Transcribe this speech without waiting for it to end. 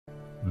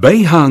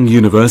Beihang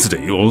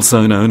University,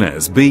 also known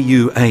as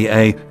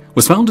BUAA,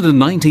 was founded in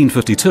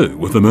 1952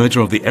 with the merger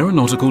of the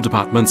aeronautical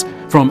departments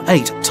from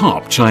 8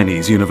 top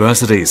Chinese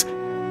universities.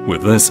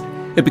 With this,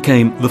 it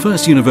became the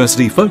first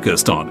university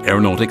focused on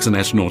aeronautics and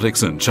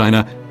astronautics in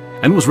China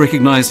and was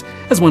recognized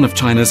as one of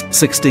China's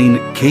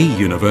 16 key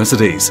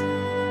universities.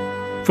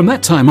 From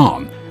that time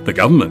on, the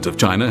government of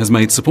China has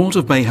made support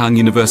of Beihang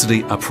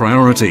University a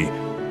priority.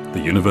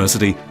 The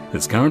university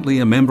is currently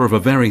a member of a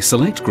very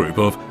select group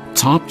of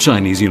top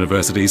Chinese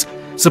universities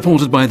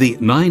supported by the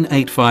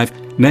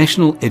 985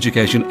 National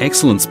Education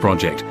Excellence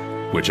Project,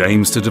 which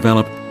aims to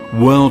develop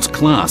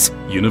world-class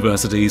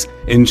universities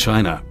in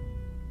China.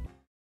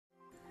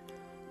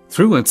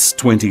 Through its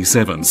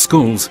 27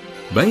 schools,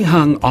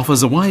 Beihang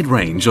offers a wide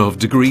range of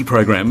degree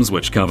programs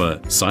which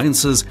cover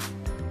sciences,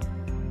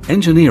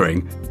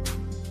 engineering,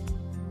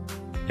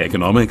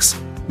 economics,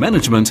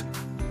 management,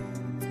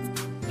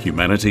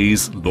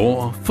 humanities,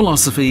 law,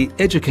 philosophy,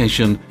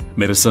 education,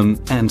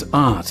 medicine and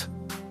art.